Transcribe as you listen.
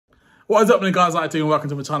What is up, guys? How you doing? Welcome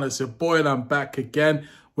to my channel. It's your boy, and I'm back again.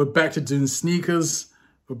 We're back to doing sneakers.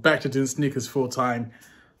 We're back to doing sneakers full time.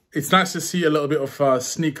 It's nice to see a little bit of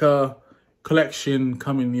sneaker collection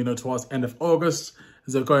coming, towards end of August.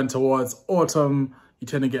 As we're going towards autumn, you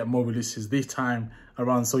tend to get more releases this time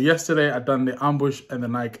around. So yesterday I done the Ambush and the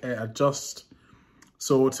Nike Air Adjust.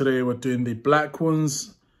 So today we're doing the black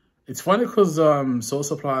ones. It's funny because Soul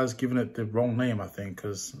Supply has given it the wrong name, I think,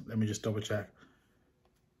 because let me just double check.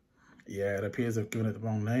 Yeah, it appears they've given it the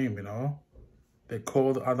wrong name, They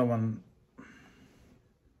called the other one,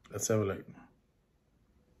 let's have a look.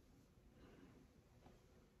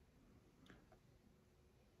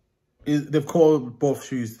 They've called both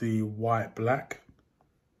shoes the white black.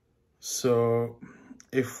 So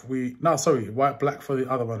if we, no, sorry, white black for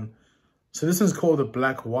the other one. So this one's called the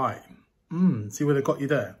black white. See where they got you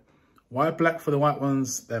there? White black for the white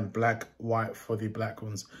ones, then black white for the black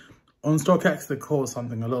ones. On StockX, they call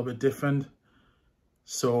something a little bit different.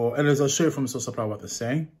 So, and as I'll show you from Soul Supply what they're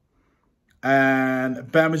saying.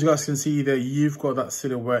 And bam, as you guys can see there, you've got that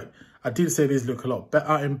silhouette. I did say these look a lot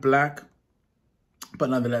better in black, but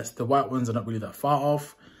nonetheless, the white ones are not really that far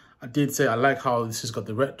off. I did say I like how this has got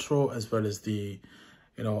the retro as well as the,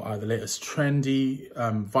 the latest trendy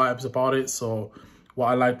vibes about it. So what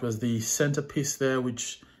I liked was the centerpiece there,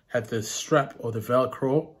 which had the strap or the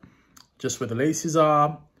Velcro, just where the laces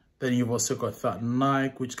are. Then you've also got that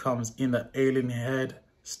Nike, which comes in the alien head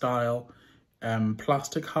style,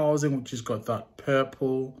 plastic housing, which has got that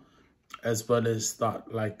purple, as well as that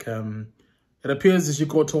it appears as you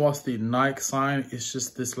go towards the Nike sign, it's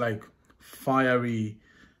just this like fiery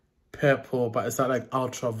purple, but it's that like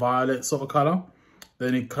ultraviolet sort of color.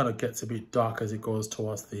 Then it kind of gets a bit dark as it goes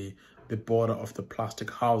towards the border of the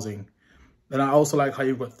plastic housing. Then I also like how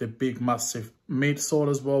you've got the big massive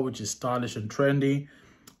midsole as well, which is stylish and trendy.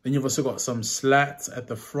 Then you've also got some slats at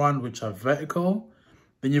the front, which are vertical.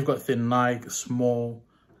 Then you've got the Nike small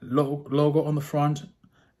logo on the front.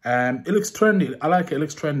 And it looks trendy. I like it. It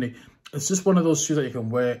looks trendy. It's just one of those shoes that you can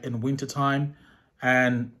wear in winter time.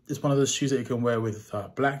 And it's one of those shoes that you can wear with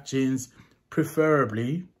black jeans.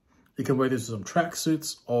 Preferably, you can wear this with some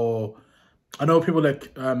tracksuits. Or I know people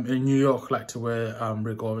like in New York like to wear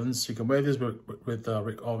Rick Owens. You can wear this with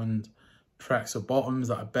Rick Owens tracks or bottoms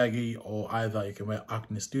that are baggy, or either you can wear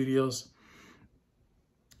Acne Studios,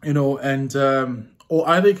 and or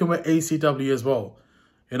either you can wear ACW as well.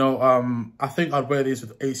 I think I'd wear these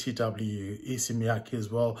with ACW, Issey Miyake as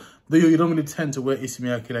well. Though you don't really tend to wear Issey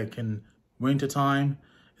Miyake like in winter time.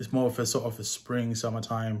 It's more of a sort of a spring,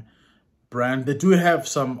 summertime brand. They do have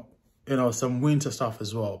some, some winter stuff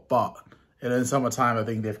as well, but in summertime, I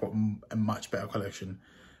think they've got a much better collection.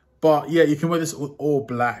 But yeah, you can wear this with all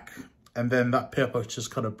black. And then that purple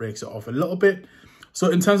just kind of breaks it off a little bit. So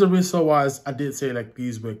in terms of resale wise, I did say like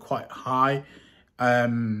these were quite high.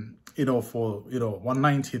 For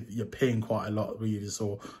 190, you're paying quite a lot really.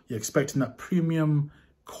 So you're expecting that premium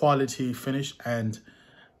quality finish. And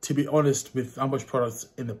to be honest, with Ambush products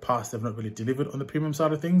in the past, they've not really delivered on the premium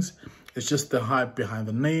side of things. It's just the hype behind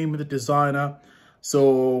the name of the designer.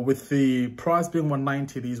 So with the price being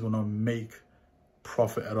 190, these will not make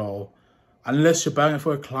profit at all. Unless you're buying it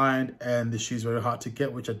for a client and the shoe's very hard to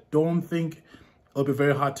get, which I don't think it'll be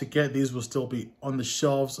very hard to get. These will still be on the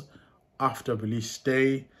shelves after release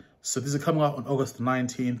day. So these are coming out on August the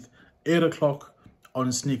 19th, 8 o'clock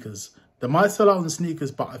on sneakers. They might sell out on sneakers,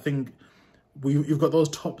 but I think you've got those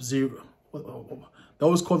top zero, they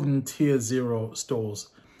always call them tier 0 stores.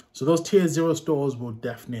 So those tier 0 stores will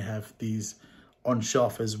definitely have these on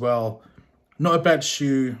shelf as well. Not a bad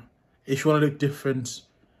shoe. If you want to look different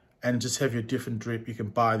and just have your different drip, you can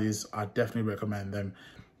buy these. I definitely recommend them.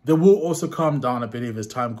 They will also calm down, I believe, as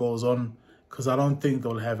time goes on, because I don't think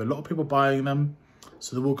they'll have a lot of people buying them.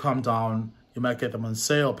 So they will calm down. You might get them on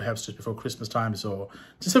sale, perhaps just before Christmas time. So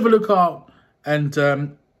just have a look out. And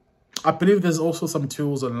I believe there's also some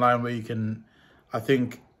tools online where you can, I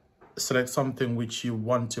think, select something which you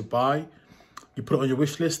want to buy. You put it on your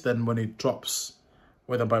wish list, then when it drops,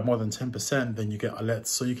 whether by more than 10%, then you get alerts.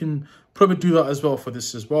 So you can probably do that as well for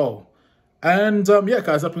this as well. And yeah,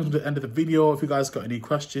 guys, that brings me to the end of the video. If you guys got any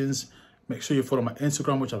questions, make sure you follow my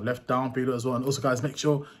Instagram, which I've left down below as well. And also, guys, make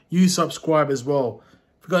sure you subscribe as well.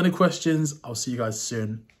 If you got any questions, I'll see you guys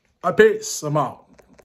soon. Peace. I'm out.